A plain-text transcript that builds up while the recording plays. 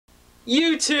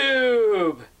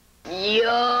YouTube! Yum!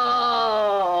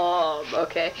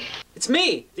 Okay. It's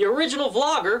me, the original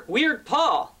vlogger, Weird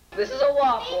Paul. This is a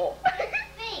waffle.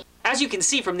 As you can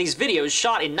see from these videos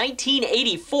shot in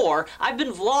 1984, I've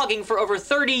been vlogging for over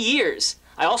 30 years.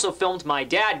 I also filmed my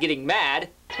dad getting mad.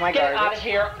 Get out of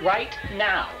here right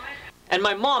now. And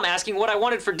my mom asking what I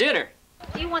wanted for dinner.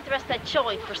 Do you want the rest of that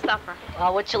chili for supper?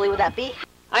 What chili would that be?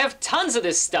 I have tons of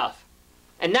this stuff.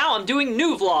 And now I'm doing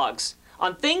new vlogs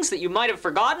on things that you might have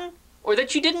forgotten or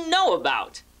that you didn't know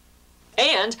about.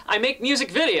 And I make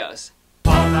music videos.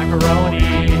 Pot of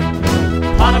macaroni,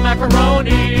 pot of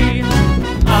macaroni.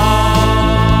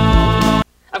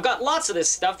 I've got lots of this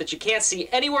stuff that you can't see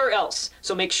anywhere else,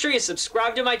 so make sure you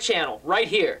subscribe to my channel right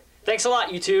here. Thanks a lot,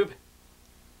 YouTube.